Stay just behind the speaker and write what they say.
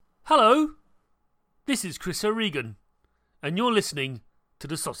Hello, this is Chris O'Regan, and you're listening to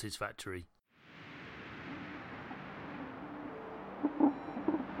The Sausage Factory.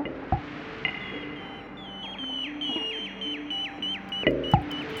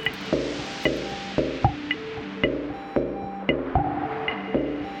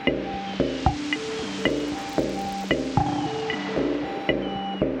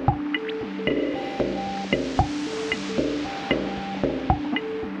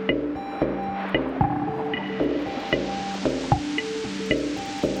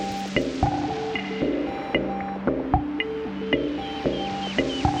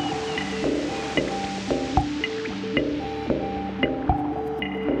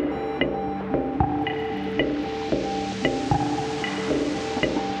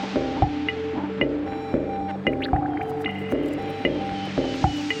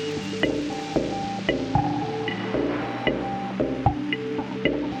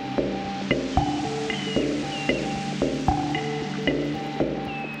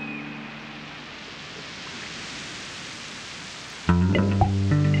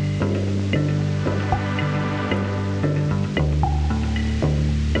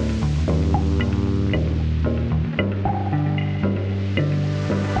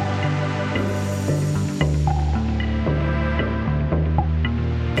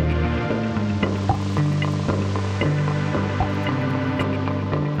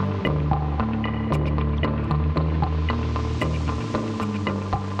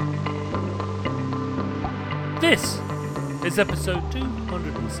 This is episode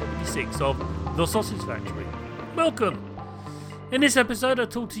 276 of The Sausage Factory. Welcome! In this episode I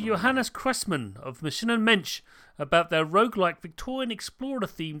talk to Johannes Kressman of Maschinen-Mensch about their roguelike Victorian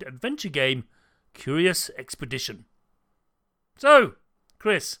Explorer-themed adventure game, Curious Expedition. So,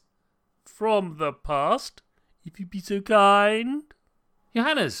 Chris, from the past, if you'd be so kind.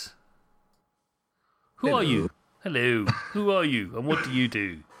 Johannes, who are you? Hello, who are you and what do you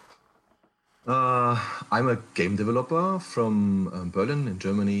do? I'm a game developer from Berlin in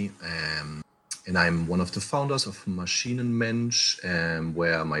Germany, and I'm one of the founders of Maschinen-Mensch,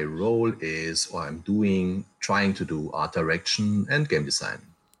 where my role is, or trying to do art direction and game design.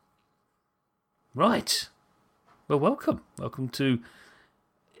 Right. Well, welcome. Welcome to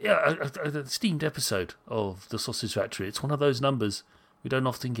an esteemed episode of The Sausage Factory. It's one of those numbers we don't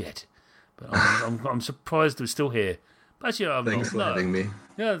often get, but I'm surprised we're still here. Actually, Thanks for having me.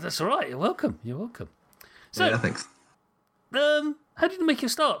 Yeah, that's all right. You're welcome. So, yeah, thanks. How did you make your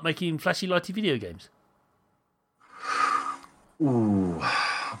start making flashy, lighty video games?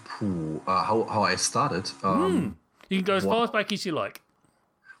 How I started. You can go as far back as you like.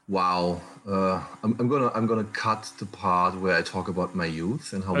 Wow. I'm gonna cut the part where I talk about my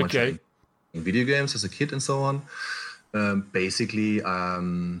youth and how much I in video games as a kid and so on. Basically,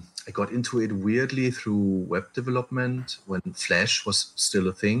 I got into it weirdly through web development when Flash was still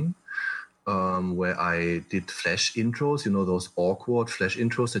a thing, where I did Flash intros, those awkward Flash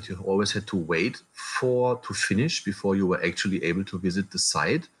intros that you always had to wait for to finish before you were actually able to visit the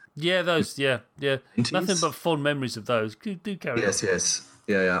site. Yeah, those, yeah. Nothing but fond memories of those. Do carry on. Yes.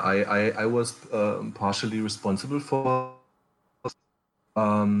 Yeah. I was partially responsible for,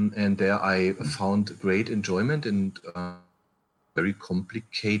 and there I found great enjoyment and very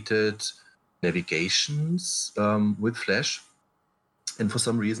complicated navigations with Flash, and for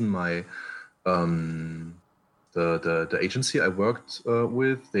some reason my the agency I worked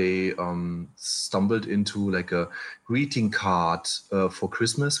with, they stumbled into like a greeting card for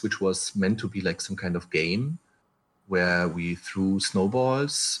Christmas, which was meant to be like some kind of game where we threw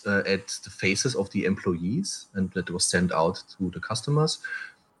snowballs at the faces of the employees, and that was sent out to the customers.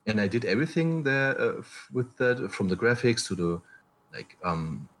 And I did everything there with that, from the graphics to the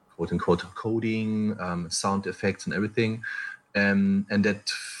quote unquote coding, sound effects and everything. And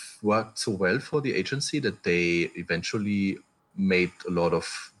that worked so well for the agency that they eventually made a lot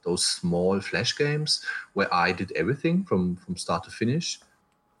of those small Flash games where I did everything from start to finish.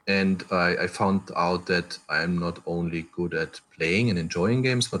 And I found out that I'm not only good at playing and enjoying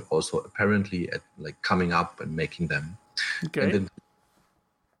games, but also apparently at like coming up and making them. Okay.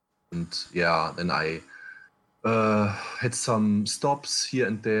 Then I had some stops here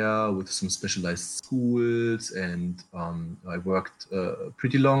and there with some specialized schools, and I worked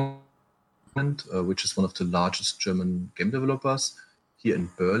pretty long, which is one of the largest German game developers here in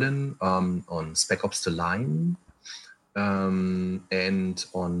Berlin, on Spec Ops: The Line, and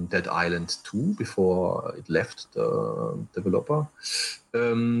on Dead Island 2 before it left the developer.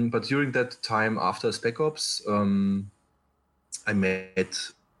 But during that time after Spec Ops, I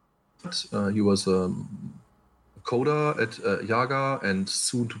met, he was a coder at Yaga and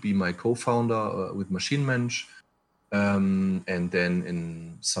soon to be my co-founder with Maschinen-Mensch. And then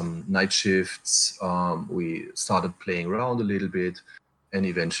in some night shifts, we started playing around a little bit and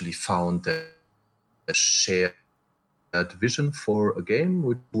eventually found that a shared vision for a game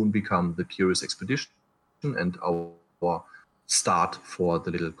would soon become the Curious Expedition and our start for the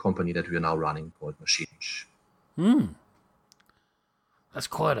little company that we are now running called Maschinen-Mensch. That's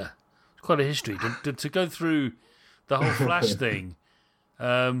quite a history to go through the whole Flash thing.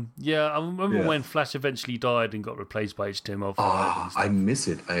 I remember when Flash eventually died and got replaced by HTML5. I miss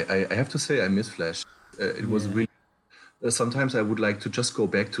it. I have to say I miss Flash. It was really. Sometimes I would like to just go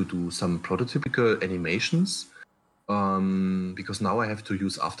back to do some prototypical animations, because now I have to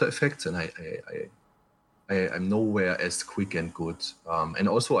use After Effects, and I'm nowhere as quick and good. And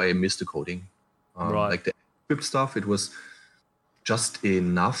also I miss the coding, like the script stuff. It was just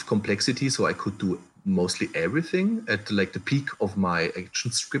enough complexity so I could do mostly everything at like the peak of my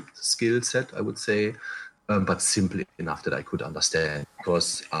action script skill set, I would say, but simple enough that I could understand,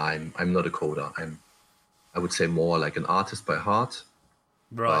 because I'm not a coder. I would say more like an artist by heart.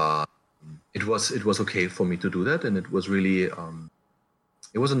 Right. It was okay for me to do that, and it was really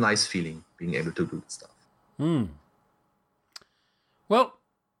it was a nice feeling being able to do that stuff. Well,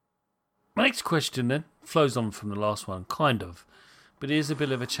 my next question then flows on from the last one, kind of, but it is a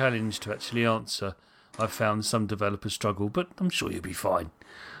bit of a challenge to actually answer. I've found some developers struggle, but I'm sure you'll be fine.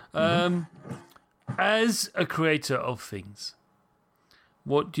 As a creator of things,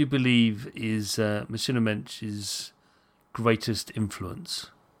 what do you believe is Maschinen-Mensch's greatest influence?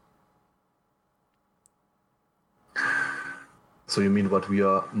 So you mean what we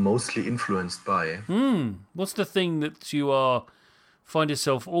are mostly influenced by? What's the thing that you find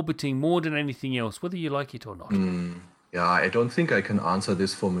yourself orbiting more than anything else, whether you like it or not? Yeah, I don't think I can answer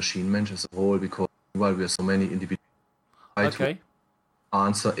this for Maschinen-Mensch as a whole, because while we are so many individuals, I to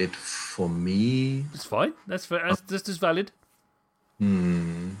answer it for me. It's fine. That's fair. That's just as valid.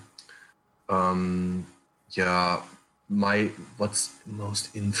 Yeah, what's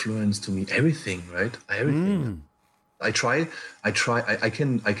most influence to me? Everything, right? Everything. I can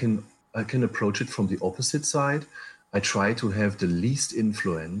approach it from the opposite side. I try to have the least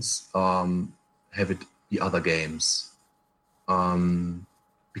influence, have it the other games,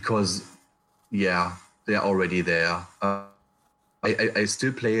 because they're already there. I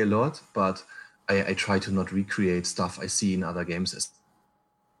still play a lot, but I try to not recreate stuff I see in other games.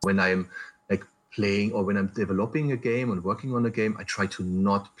 When I'm like playing or when I'm developing a game and working on a game, I try to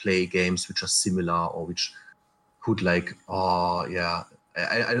not play games which are similar or which could like, I'm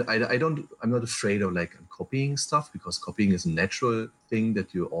not afraid of like copying stuff, because copying is a natural thing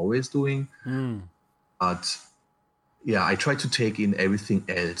that you're always doing. But yeah, I try to take in everything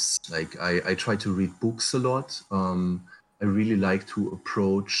else. Like I try to read books a lot. I really like to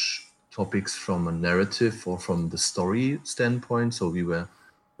approach topics from a narrative or from the story standpoint. So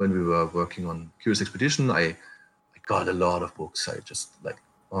when we were working on Curious Expedition, I got a lot of books. I just like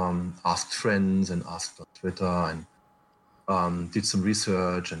asked friends and asked on Twitter and did some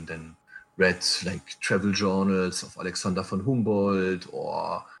research, and then read like travel journals of Alexander von Humboldt,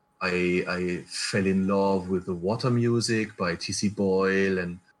 or I fell in love with the water music by T.C. Boyle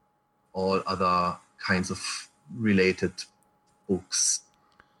and all other kinds of related books.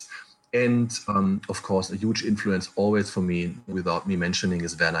 And of course, a huge influence always for me, without me mentioning,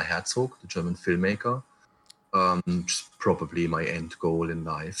 is Werner Herzog, the German filmmaker. Probably my end goal in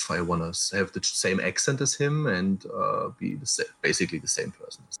life. I want to have the same accent as him and be basically the same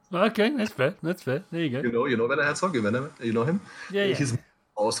person. Okay, that's fair. That's fair. There you go. You know Werner Herzog. You know him. Yeah. He's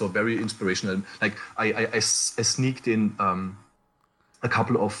also very inspirational. Like I sneaked in a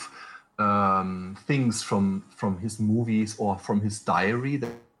couple of things from his movies or from his diary,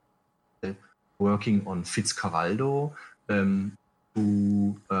 that working on Fitzcarraldo.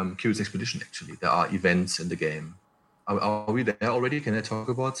 To Curious Expedition, actually. There are events in the game. Are we there already? Can I talk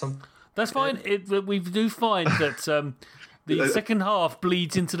about some? That's fine. We do find that the second half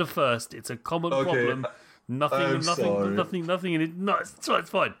bleeds into the first. It's a common problem. Nothing in it. No, it's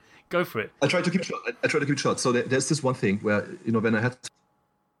fine. Go for it. I try to keep it short. So there's this one thing where, when I had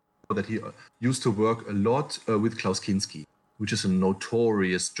that he used to work a lot with Klaus Kinski, which is a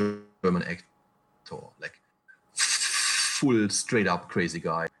notorious German actor, like full straight up crazy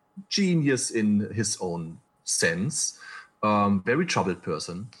guy, genius in his own sense, very troubled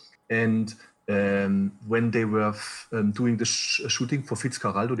person. And when they were doing the shooting for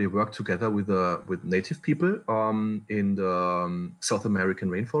Fitzcarraldo, they worked together with native people in the South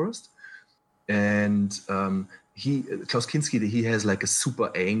American rainforest. And Klaus Kinski, he has like a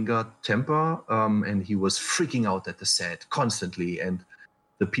super anger temper, and he was freaking out at the set constantly, and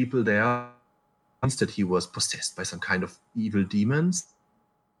the people there that he was possessed by some kind of evil demons.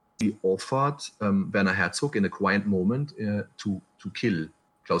 He offered Werner Herzog in a quiet moment to kill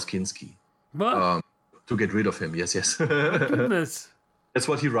Klaus Kinski. What? To get rid of him. Yes. My goodness. That's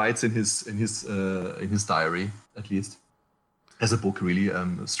what he writes in his diary, at least. As a book, really a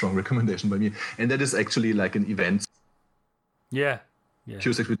strong recommendation by me. And that is actually like an event. Yeah.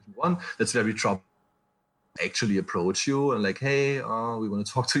 Cusack one that's very troubled. Actually approach you and like, hey, we want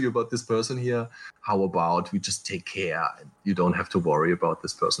to talk to you about this person here. How about we just take care and you don't have to worry about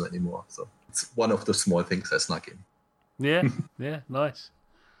this person anymore? So it's one of the small things I snuck in. Yeah. Nice.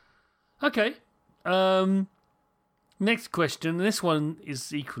 Okay. Next question. This one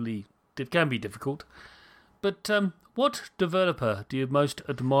is it can be difficult. But what developer do you most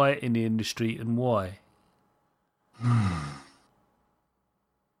admire in the industry and why?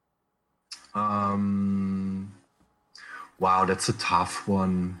 Wow, that's a tough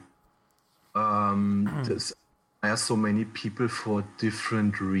one. There are so many people for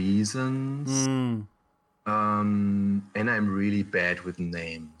different reasons. And I'm really bad with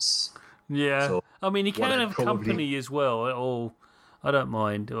names. Yeah. So I mean, you can have company as well, or I don't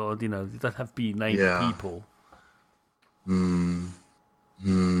mind, or, it doesn't have to be named people.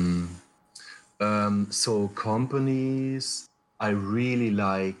 So companies, I really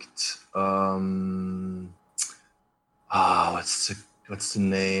liked. What's the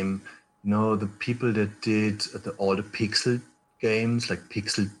name? No, the people that did all the pixel games like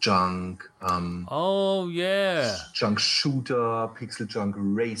Pixel Junk. Oh yeah. Junk Shooter, Pixel Junk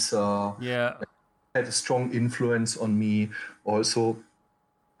Racer. Yeah. Had a strong influence on me. Also,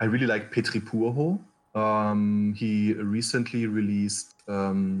 I really like Petri Purho. He recently released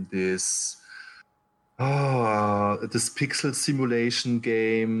this pixel simulation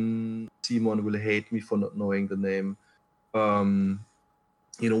game. Simon will hate me for not knowing the name.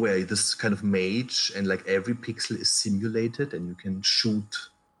 Where this kind of mage and like every pixel is simulated and you can shoot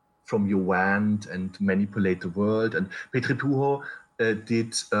from your wand and manipulate the world. And Petri Purho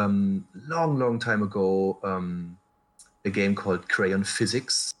did long time ago a game called Crayon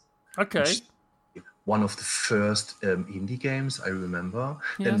Physics. Okay. One of the first indie games I remember.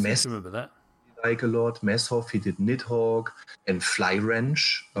 Yeah, I remember that. Like a lot. Messhoff, he did Nidhogg and Fly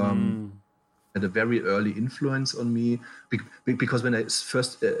Wrench. Had a very early influence on me because when I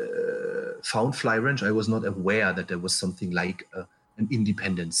first found Fly Wrench, I was not aware that there was something like an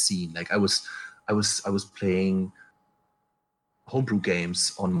independent scene. Like I was playing homebrew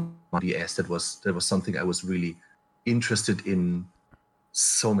games on my DS. That was something I was really interested in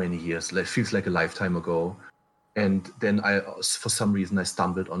so many years. Like feels like a lifetime ago. And then for some reason, I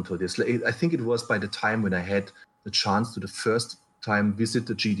stumbled onto this. I think it was by the time when I had the chance to the first time visit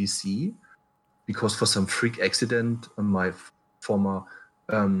the GDC, because for some freak accident, my former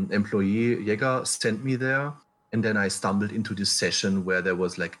employee, Jäger, sent me there. And then I stumbled into this session where there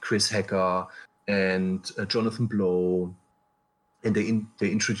was like Chris Hacker and Jonathan Blow. And they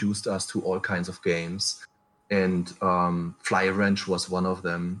introduced us to all kinds of games. And Fly Wrench was one of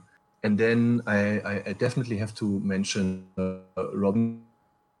them. And then I definitely have to mention Robin,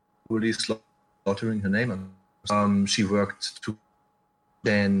 really slaughtering her name. She worked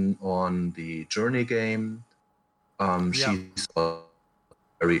then on the Journey game. She's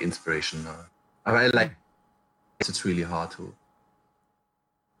very inspirational. I like it's really hard to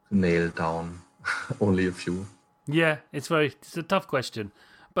nail down only a few. Yeah, it's a tough question.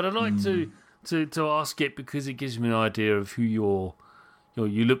 But I'd like to ask it because it gives me an idea of who you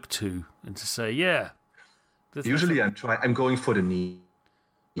look to and to say, yeah. Usually I'm going for the niche.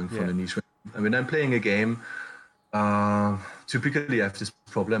 When I'm playing a game, typically I have this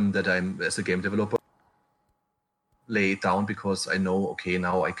problem that as a game developer, lay it down because I know, okay,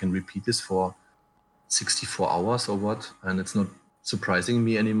 now I can repeat this for 64 hours or what, and it's not surprising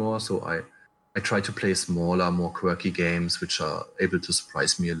me anymore. So I try to play smaller, more quirky games which are able to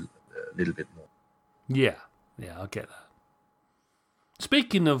surprise me a little bit more. Yeah, I get that.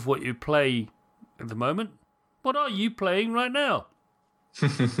 Speaking of what you play at the moment, what are you playing right now?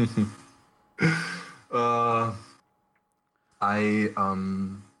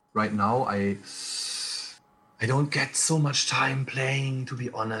 Right now I don't get so much time playing, to be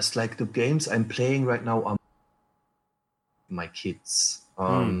honest. Like the games I'm playing right now are my kids.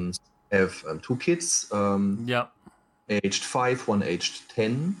 I have two kids. Aged 5, one aged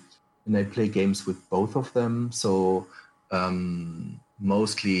 10, and I play games with both of them. So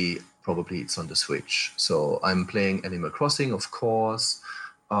mostly probably it's on the Switch. So I'm playing Animal Crossing, of course.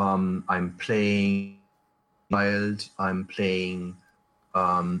 I'm playing Wild. I'm playing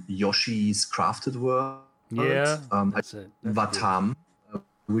Yoshi's Crafted World. Yeah, that's it. That's Vatam,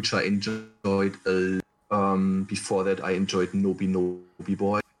 which I enjoyed a lot. Before that, I enjoyed Nobi Nobi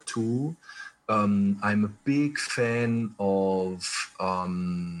Boy 2. I'm a big fan of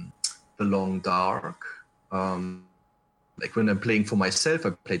The Long Dark. Like when I'm playing for myself, I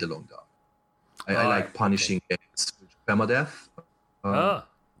play The Long Dark. I like punishing games with permadeath. I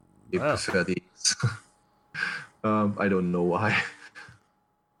prefer these. I don't know why.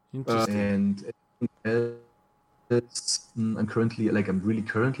 Interesting. And I'm really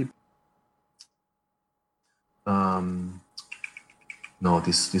currently. No,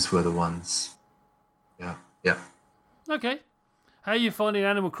 these were the ones. Yeah. Okay. How are you finding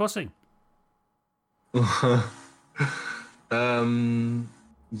Animal Crossing?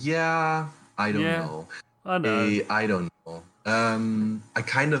 Yeah, I don't know. I know. I don't know. I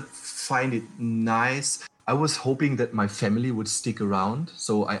kind of find it nice. I was hoping that my family would stick around,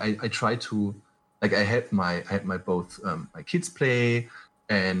 so I tried to, like, I had my both my kids play,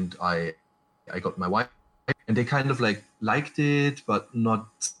 and I got my wife, and they kind of like liked it, but not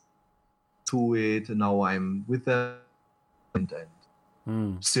to it. And now I'm with them, and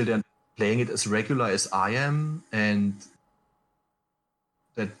still then playing it as regular as I am, and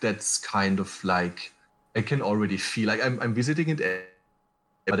that's kind of like, I can already feel like I'm visiting it,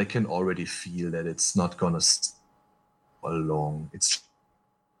 but I can already feel that it's not gonna stay for long. It's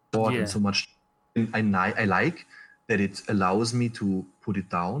short and so much. And I like that it allows me to put it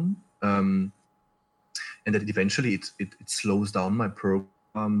down, and that eventually it slows down my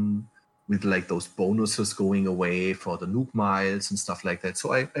program with like those bonuses going away for the Nuke Miles and stuff like that.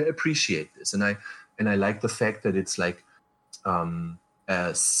 So I appreciate this, and I like the fact that it's like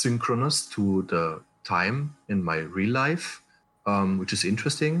synchronous to the time in my real life, which is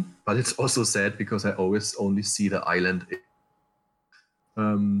interesting. But it's also sad because I always only see the island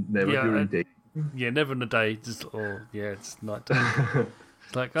never during day. Yeah, never in the day. It's night time.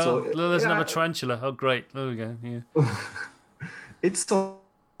 It's like, there's another tarantula. Oh, great. There we go. Yeah. It's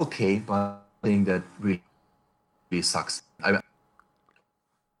okay, but I think that really sucks.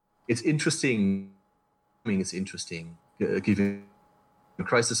 It's interesting. I mean, it's interesting given the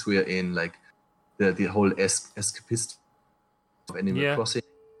crisis we are in, like the whole escapist of Animal Crossing,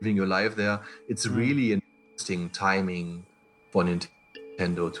 living your life there. It's really an interesting timing for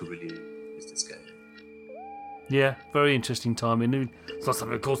Nintendo to release this game. Yeah, very interesting timing. It's not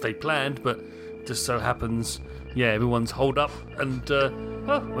something, of course, they planned, but just so happens, everyone's holed up, and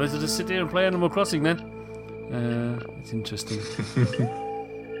we'll just sit here and play Animal Crossing then. It's interesting.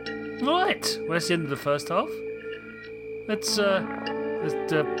 Right, well, that's the end of the first half. That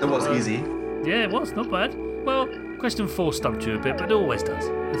was easy. Yeah, it was, not bad. Well, question 4 stumped you a bit, but it always does.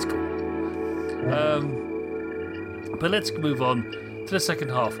 It's cool. But let's move on to the second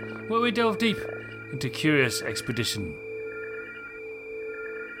half, where we delve deep into Curious Expedition.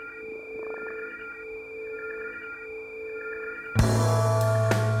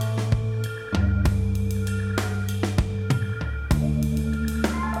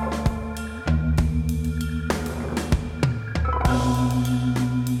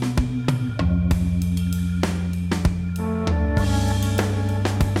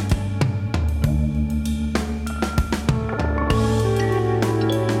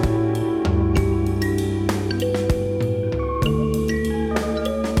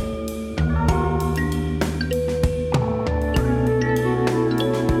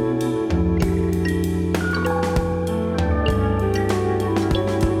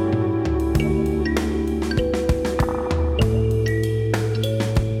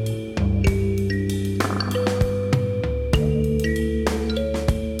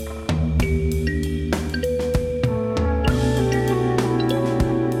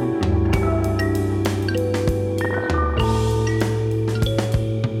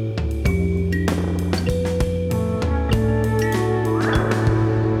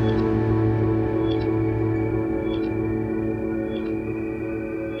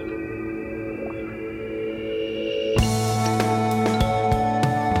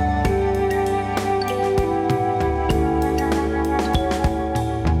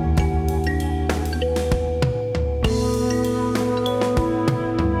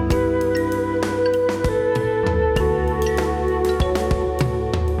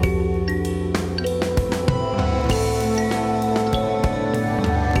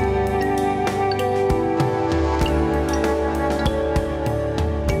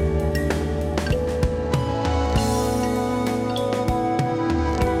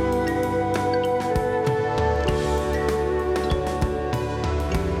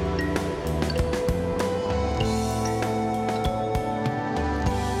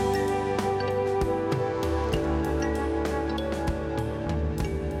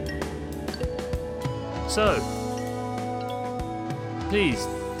 So, please,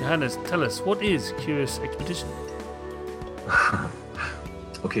 Johannes, tell us, what is Curious Expedition?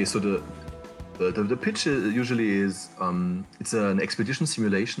 Okay, so the pitch usually is it's an expedition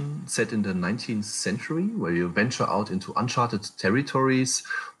simulation set in the 19th century where you venture out into uncharted territories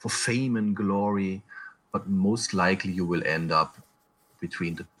for fame and glory, but most likely you will end up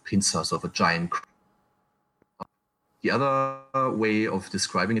between the pincers of a giant. The other way of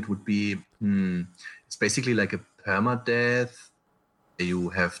describing it would be it's basically like a permadeath. You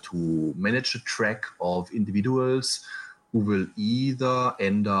have to manage a track of individuals who will either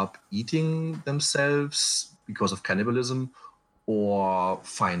end up eating themselves because of cannibalism or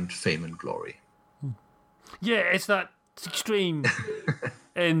find fame and glory. Yeah, it's that extreme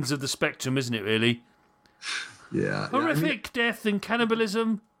ends of the spectrum, isn't it, really? Yeah. Horrific death and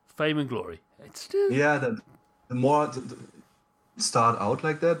cannibalism, fame and glory. It's just... Yeah, the more start out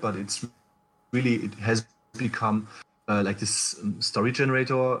like that, but it's really, it has become like this story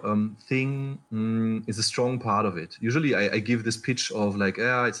generator thing is a strong part of it. Usually I give this pitch of like,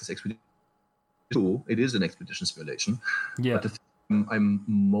 it's this expedition. It is an expedition simulation. Yeah. But the thing I'm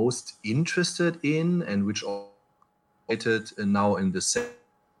most interested in, and which now in the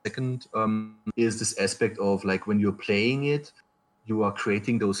second, is this aspect of like when you're playing it, you are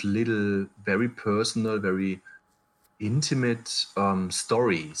creating those little, very personal, very intimate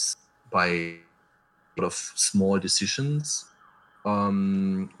stories by a lot of small decisions,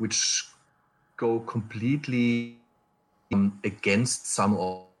 which go completely against some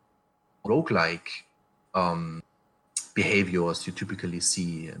of roguelike behaviors you typically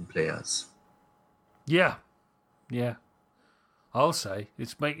see in players. Yeah. I'll say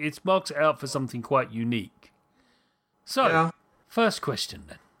it marks it out for something quite unique. So, First question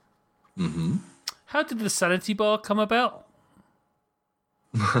then. Mm-hmm. How did the sanity bar come about?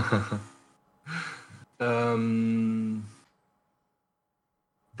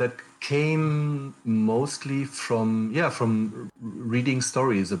 That came mostly from reading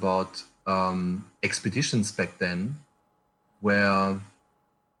stories about expeditions back then, where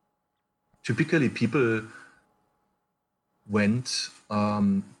typically people went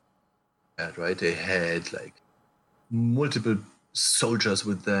right. They had like multiple soldiers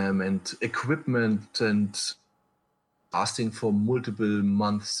with them and equipment and lasting for multiple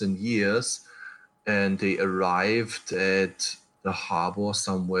months and years, and they arrived at the harbor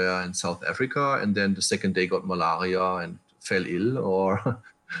somewhere in South Africa, and then the second day got malaria and fell ill or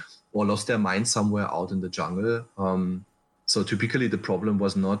lost their mind somewhere out in the jungle. So typically the problem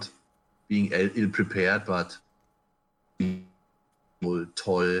was not being ill prepared, but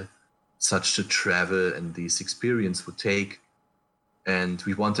toll such a travel and this experience would take. And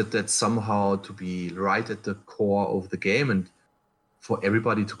we wanted that somehow to be right at the core of the game and for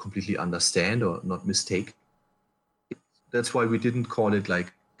everybody to completely understand or not mistake. That's why we didn't call it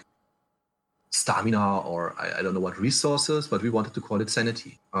like stamina or I don't know what resources, but we wanted to call it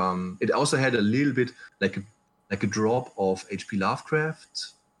sanity. It also had a little bit like a drop of H.P.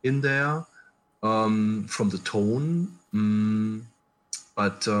 Lovecraft in there from the tone,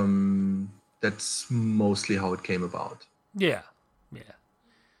 but that's mostly how it came about. Yeah.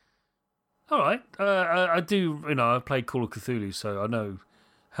 All right. I do, I played Call of Cthulhu, so I know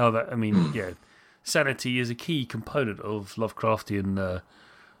how that, sanity is a key component of Lovecraftian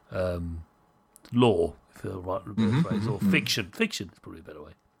lore, if the right phrase, or fiction. Fiction is probably a better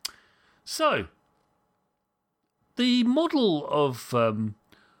way. So, the model of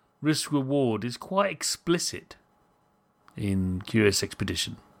risk-reward is quite explicit in Curious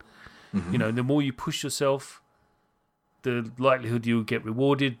Expedition. Mm-hmm. The more you push yourself, the likelihood you'll get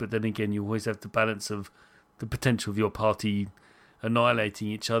rewarded, but then again, you always have the balance of the potential of your party annihilating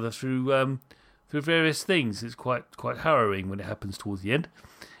each other through various things. It's quite harrowing when it happens towards the end,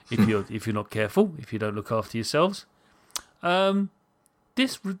 if you're not careful, if you don't look after yourselves.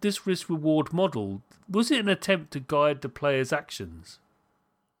 This risk reward model, was it an attempt to guide the player's actions?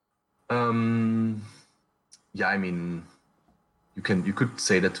 You could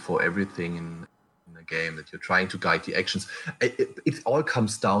say that for everything in a game, that you're trying to guide the actions. It all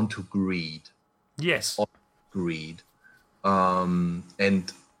comes down to greed. Yes. Greed. And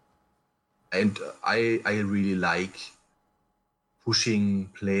I really like pushing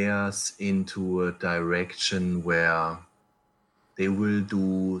players into a direction where they will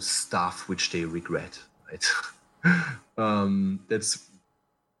do stuff which they regret, right? That's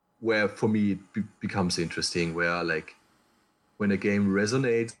where for me it becomes interesting, where like when a game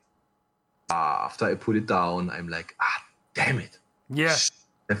resonates, after I put it down, I'm like, damn it. Yeah.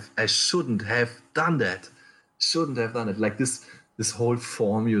 I shouldn't have done that. Like this whole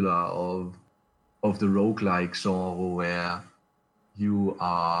formula of of the roguelike genre where you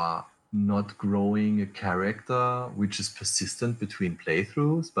are not growing a character which is persistent between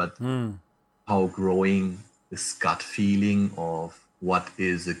playthroughs, but how growing this gut feeling of what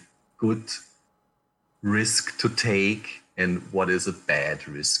is a good risk to take and what is a bad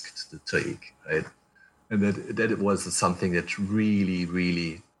risk to take, right? And that was something that really,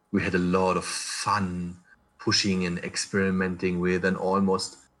 really, we had a lot of fun pushing and experimenting with, and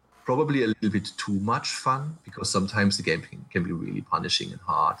almost probably a little bit too much fun, because sometimes the game can be really punishing and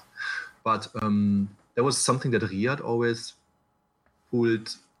hard. But there was something that Riyad always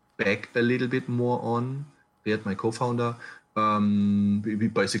pulled back a little bit more on. Riyad, my co-founder, we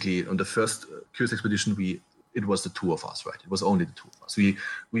basically, on the first Curious Expedition, it was the two of us, right? It was only the two of us.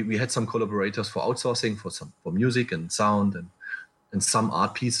 We had some collaborators for outsourcing, for music and sound and some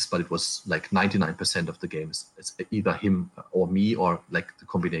art pieces, but it was like 99% of the game is either him or me, or like the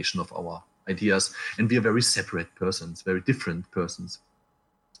combination of our ideas. And we are very separate persons, very different persons.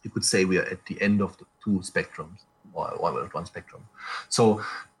 You could say we are at the end of the two spectrums, or one spectrum. So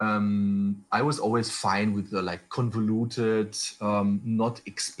I was always fine with the like convoluted, not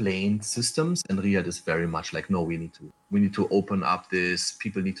explained systems, and Riyad is very much like, no, we need to open up this.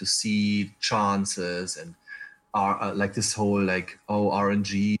 People need to see chances, and are like this whole like, oh,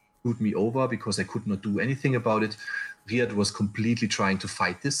 RNG screwed me over because I could not do anything about it. Riyad was completely trying to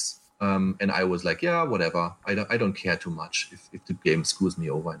fight this. And I was like, yeah, whatever. I don't care too much if the game screws me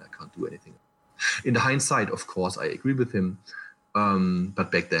over and I can't do anything. In the hindsight, of course, I agree with him.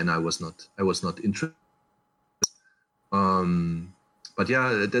 But back then I was not interested. But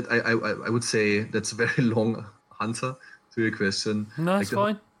yeah, that I would say that's a very long answer to your question. No, it's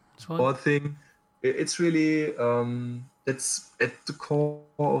fine. It's fine. Whole thing, it's really that's at the core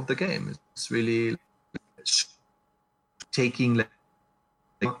of the game. It's really taking.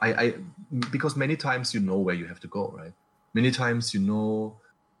 I because many times you know where you have to go, right? Many times you know,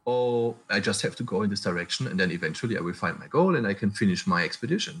 oh, I just have to go in this direction, and then eventually I will find my goal and I can finish my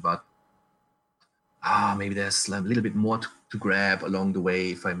expedition. But maybe there's a little bit more to grab along the way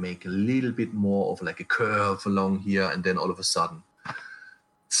if I make a little bit more of like a curve along here, and then all of a sudden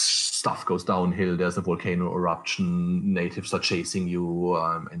stuff goes downhill. There's a volcano eruption, natives are chasing you,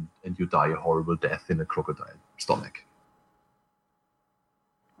 and you die a horrible death in a crocodile stomach.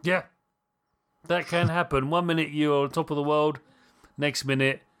 Yeah, that can happen. 1 minute you're on top of the world, next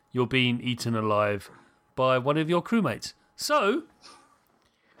minute you're being eaten alive by one of your crewmates. So,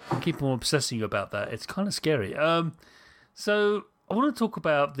 I keep on obsessing about that. It's kind of scary. So, I want to talk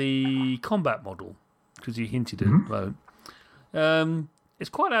about the combat model, because you hinted at it. It's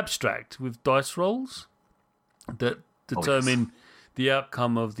quite abstract, with dice rolls that determine the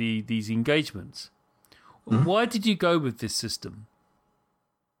outcome of these engagements. Why did you go with this system?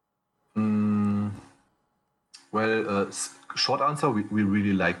 Well, short answer, we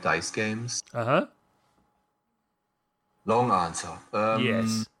really like dice games. Long answer.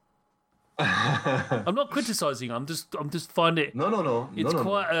 Yes. I'm not criticizing. I'm just finding it. No. It's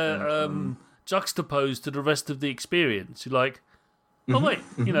quite juxtaposed to the rest of the experience. You're like, oh wait,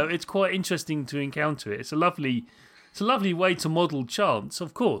 it's quite interesting to encounter it. It's a lovely way to model chance,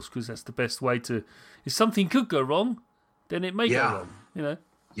 of course, because that's the best way to. If something could go wrong, then it may go wrong.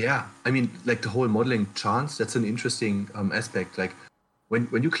 Yeah, I mean, like the whole modeling chance, that's an interesting aspect. Like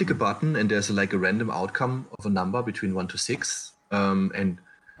when you click a button and there's like a random outcome of a number between 1 to 6, and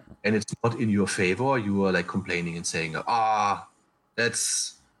it's not in your favor, you are like complaining and saying,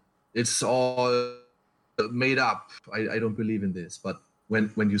 it's all made up. I don't believe in this. But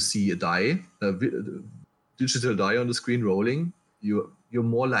when you see a die, a digital die on the screen rolling, you're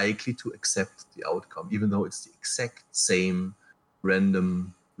more likely to accept the outcome, even though it's the exact same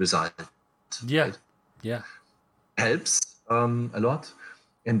random result. Yeah, right? Yeah. Helps a lot.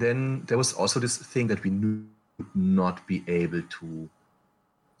 And then there was also this thing that we knew would not be able to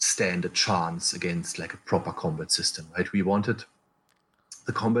stand a chance against like a proper combat system, right? We wanted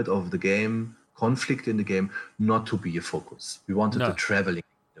the combat of the game, conflict in the game, not to be a focus. We wanted the traveling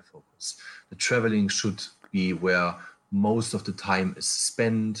to be the focus. The traveling should be where most of the time is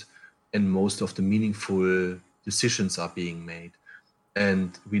spent and most of the meaningful decisions are being made.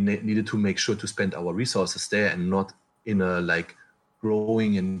 And we needed to make sure to spend our resources there and not in a like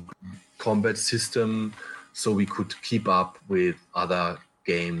growing and combat system, so we could keep up with other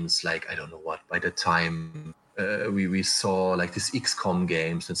games. Like, I don't know what, by the time we saw like this XCOM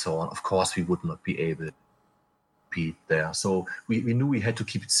games and so on, of course we would not be able to compete there. So we knew we had to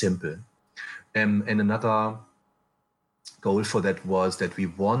keep it simple. And another goal for that was that we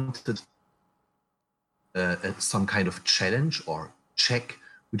wanted some kind of challenge or check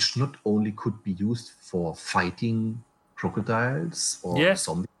which not only could be used for fighting crocodiles or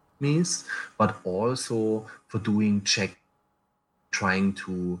zombies, but also for doing trying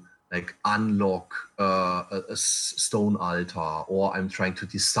to like unlock a stone altar, or I'm trying to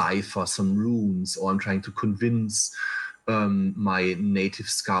decipher some runes, or I'm trying to convince my native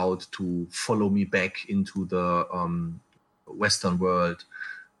scout to follow me back into the Western world.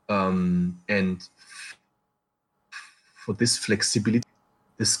 And for this flexibility,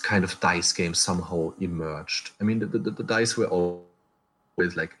 this kind of dice game somehow emerged. I mean, the dice were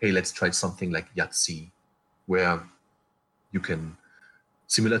always like, hey, let's try something like Yahtzee, where you can,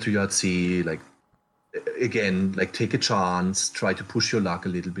 similar to Yahtzee, like, again, like take a chance, try to push your luck a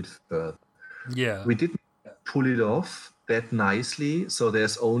little bit further. Yeah. We didn't pull it off that nicely, so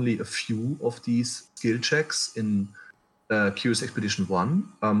there's only a few of these skill checks in Curious Expedition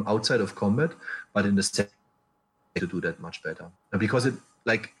 1 outside of combat, but in the second to do that much better. Because it,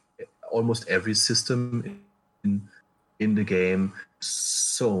 like almost every system in the game,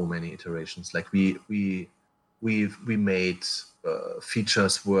 so many iterations. Like we made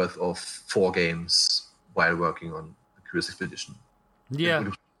features worth of 4 games while working on the Curious Expedition. Yeah.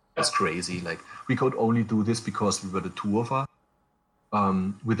 That's crazy. Like we could only do this because we were the 2 of us.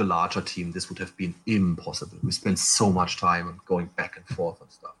 With a larger team, this would have been impossible. We spent so much time on going back and forth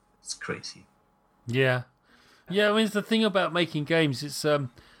and stuff. It's crazy. Yeah. Yeah, I mean, it's the thing about making games. It's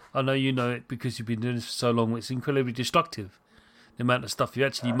I know you know it because you've been doing this for so long. It's incredibly destructive. The amount of stuff you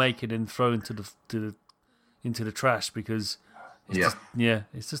actually make and then throw into the trash because it's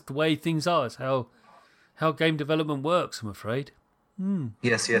just the way things are. It's how game development works, I'm afraid.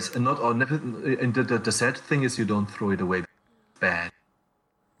 Yes, and not all. And the sad thing is, you don't throw it away bad.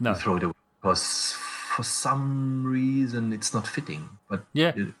 No, you throw it away because for some reason it's not fitting. But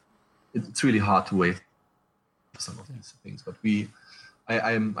it's really hard to wait for some of these things. But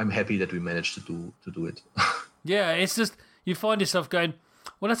I'm happy that we managed to do it. Yeah, it's just you find yourself going,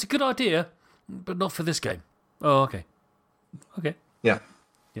 well, that's a good idea, but not for this game. Oh, okay. Yeah.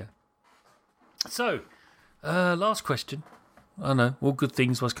 So, last question. I know all good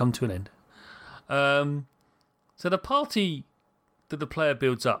things must come to an end. So the party that the player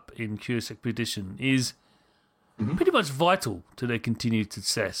builds up in Curious Expedition is pretty much vital to their continued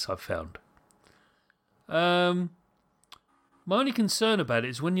success, I've found. My only concern about it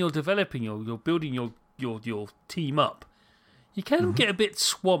is when you're developing or you're building your team up, you can get a bit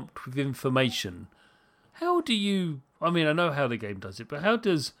swamped with information. How do you... I mean, I know how the game does it, but how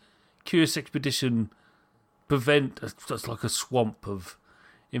does Curious Expedition prevent just like a swamp of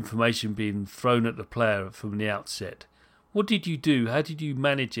information being thrown at the player from the outset? What did you do? How did you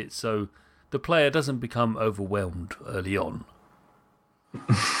manage it so the player doesn't become overwhelmed early on?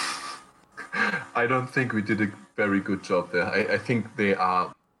 I don't think we did a very good job there. I think there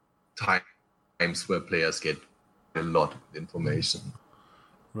are times where players get a lot of information.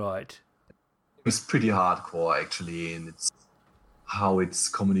 Right. It's pretty hardcore, actually, and it's how it's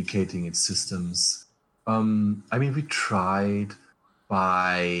communicating its systems. I mean, we tried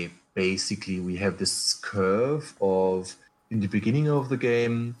by basically we have this curve of in the beginning of the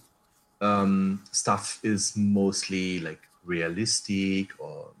game, stuff is mostly like realistic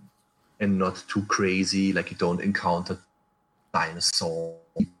and not too crazy. Like you don't encounter dinosaurs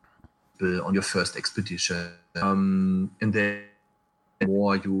on your first expedition, and then the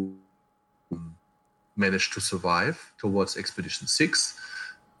more you manage to survive towards Expedition 6,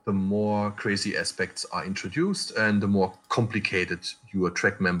 the more crazy aspects are introduced and the more complicated your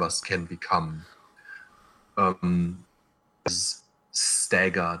track members can become. As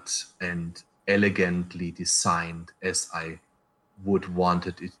staggered and elegantly designed as I would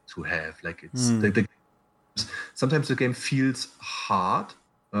wanted it to have. Like it's sometimes the game feels hard,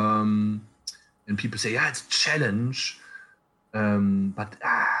 and people say, yeah, it's a challenge. But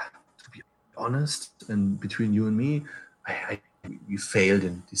to be honest, and between you and me, we failed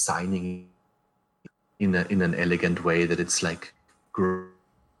in designing in an elegant way that it's like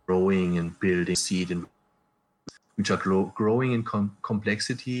growing and building seed and which are growing in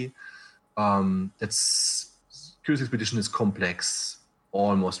complexity. That's Curious Expedition is complex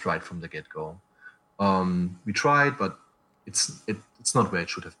almost right from the get-go. We tried, but it's not where it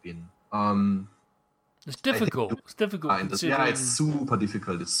should have been. It's difficult. It's difficult. Yeah, it's super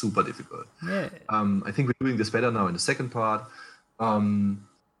difficult. Yeah. I think we're doing this better now in the second part. But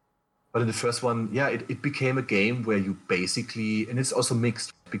in the first one, yeah, it became a game where you basically, and it's also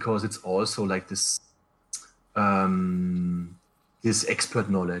mixed because it's also like this expert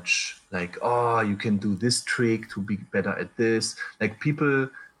knowledge, like, oh, you can do this trick to be better at this. Like people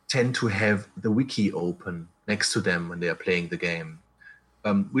tend to have the wiki open next to them when they are playing the game.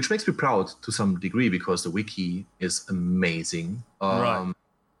 which makes me proud to some degree because the wiki is amazing. Right.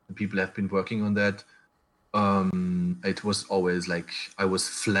 People have been working on that. It was always like I was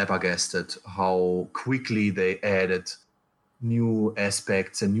flabbergasted how quickly they added new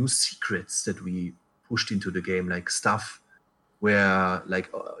aspects and new secrets that we pushed into the game, like stuff where like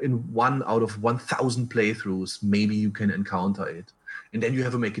in 1 out of 1,000 playthroughs, maybe you can encounter it. And then you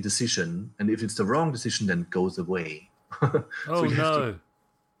have to make a decision. And if it's the wrong decision, then it goes away. Oh, no.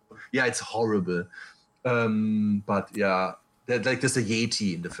 Yeah, it's horrible. But yeah, there's a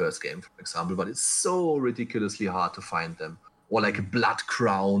Yeti in the first game, for example, but it's so ridiculously hard to find them. Or like a blood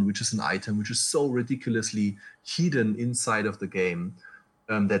crown, which is an item which is so ridiculously hidden inside of the game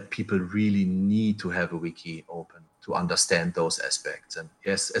that people really need to have a wiki open to understand those aspects. And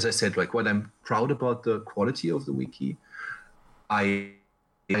yes, as I said, like while I'm proud about the quality of the wiki, I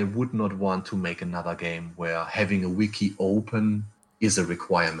would not want to make another game where having a wiki open is a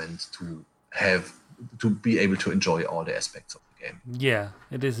requirement to be able to enjoy all the aspects of the game. Yeah,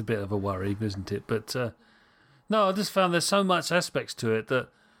 it is a bit of a worry, isn't it? But no, I just found there's so much aspects to it that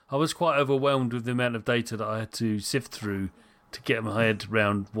I was quite overwhelmed with the amount of data that I had to sift through to get my head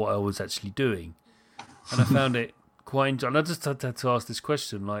around what I was actually doing. And I found it quite... And I just had to ask this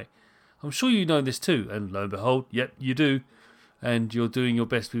question, like, I'm sure you know this too. And lo and behold, yep, you do. And you're doing your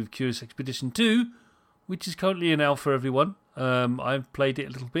best with Curious Expedition 2, which is currently in alpha, everyone. I've played it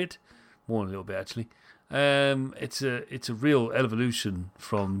a little bit. More than a little bit, actually. It's a real evolution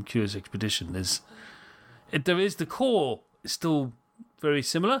from Curious Expedition. There is the core is still very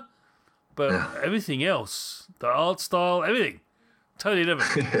similar, but everything else, the art style, everything, totally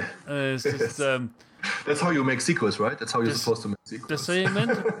different. It's just, that's how you make sequels, right? That's how you're supposed to make sequels. Just saying,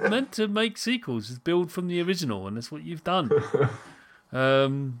 meant to make sequels, is build from the original, and that's what you've done.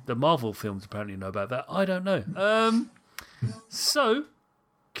 The Marvel films apparently know about that. I don't know. So,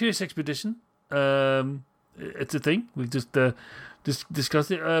 Curious Expedition, it's a thing. We've just discussed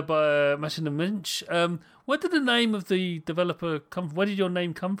it by Maschinen-Mensch. Where did the name of the developer come from? Where did your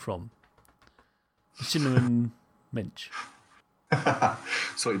name come from? Maschinen-Mensch.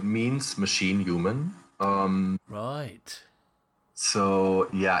 So it means machine human. Right. So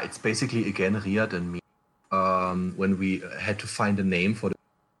yeah, it's basically again Riyad and me. When we had to find a name for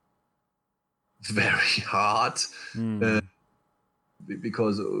it's very hard.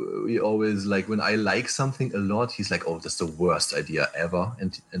 Because we always like when I like something a lot, he's like, "Oh, that's the worst idea ever,"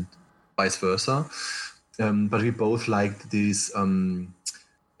 and vice versa. But we both liked these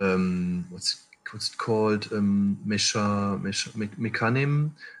what's it called,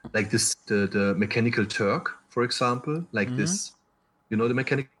 Mechanim, like this the Mechanical Turk, for example, like this, you know, the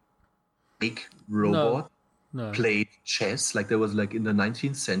mechanical robot played chess. Like there was like in the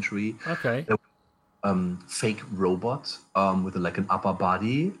 19th century. Okay. Fake robot with like an upper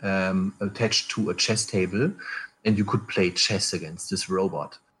body attached to a chess table, and you could play chess against this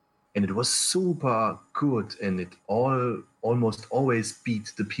robot, and it was super good, and it almost always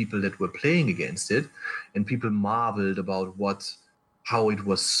beat the people that were playing against it, and people marveled about how it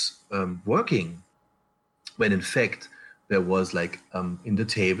was working, when in fact there was like in the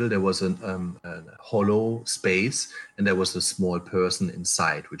table there was a hollow space, and there was a small person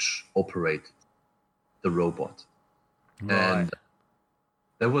inside which operated the robot. Right. And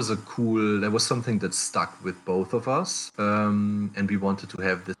there was something that stuck with both of us, and we wanted to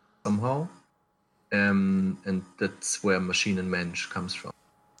have this somehow, and that's where Maschinen-Mensch comes from.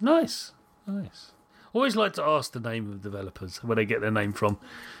 Nice. Always like to ask the name of developers, where they get their name from.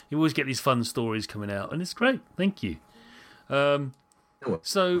 You always get these fun stories coming out, and it's great. Thank you.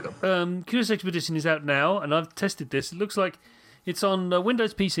 Curious Expedition is out now, and I've tested this. It looks like it's on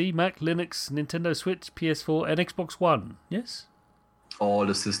Windows PC, Mac, Linux, Nintendo Switch, PS4, and Xbox One. Yes? All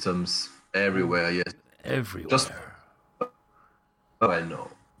the systems, everywhere, yes. Everywhere. No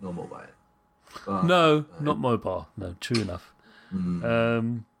mobile. No, not mobile. No, true enough.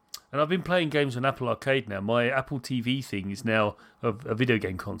 And I've been playing games on Apple Arcade now. My Apple TV thing is now a video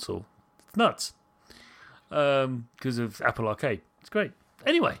game console. It's nuts. Because of Apple Arcade. It's great.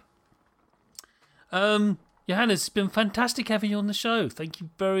 Anyway. Johannes, it's been fantastic having you on the show. Thank you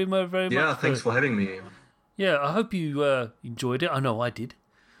very much. Yeah, thanks for having me. Yeah, I hope you enjoyed it. I know I did.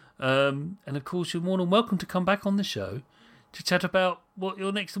 And of course, you're more than welcome to come back on the show to chat about what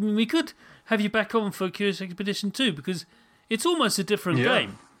your next... I mean, we could have you back on for Curious Expedition 2 because it's almost a different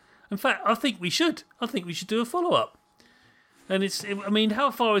game. In fact, I think we should. I think we should do a follow-up. And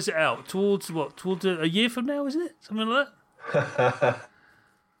how far is it out? Towards a year from now, isn't it? Something like that?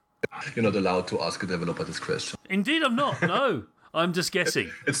 You're not allowed to ask a developer this question. Indeed, I'm not. No. I'm just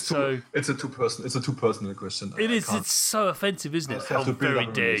guessing. It's a too personal question. It is. It's so offensive, isn't it? How very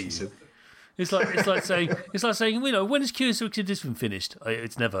dare you? It's like saying, when is Curious Exhibition finished?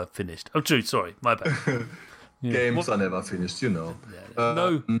 It's never finished. Oh, true. Sorry, my bad. Yeah. Games are never finished, No.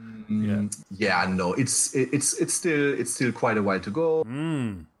 It's still quite a while to go.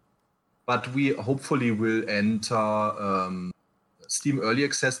 But we hopefully will enter Steam Early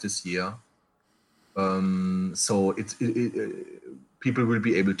Access this year. So people will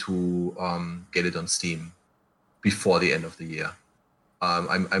be able to get it on Steam before the end of the year.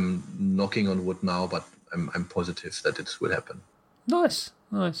 I'm knocking on wood now, but I'm positive that it will happen. Nice.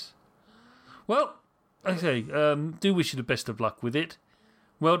 Well, okay. Do wish you the best of luck with it.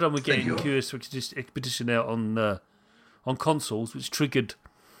 Well done with getting Curious Expedition out on consoles, which triggered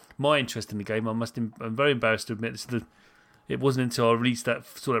my interest in the game. I'm very embarrassed to admit this. It wasn't until I released that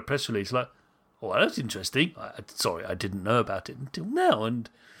sort of press release, like, oh, that's interesting. I didn't know about it until now, and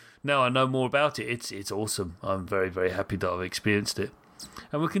now I know more about it. It's awesome. I'm very, very happy that I've experienced it,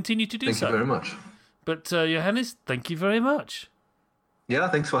 and we'll continue to do so. Thank you very much. But Johannes, thank you very much. Yeah,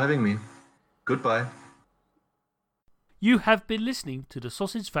 thanks for having me. Goodbye. You have been listening to the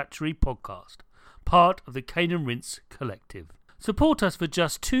Sausage Factory podcast, part of the Cane and Rinse Collective. Support us for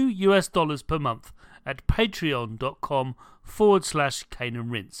just $2 per month at patreon.com/Cane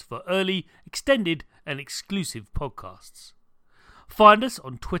and Rinse for early, extended and exclusive podcasts. Find us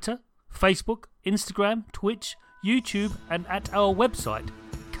on Twitter, Facebook, Instagram, Twitch, YouTube and at our website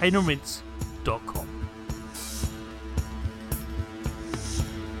caneandrinse.com.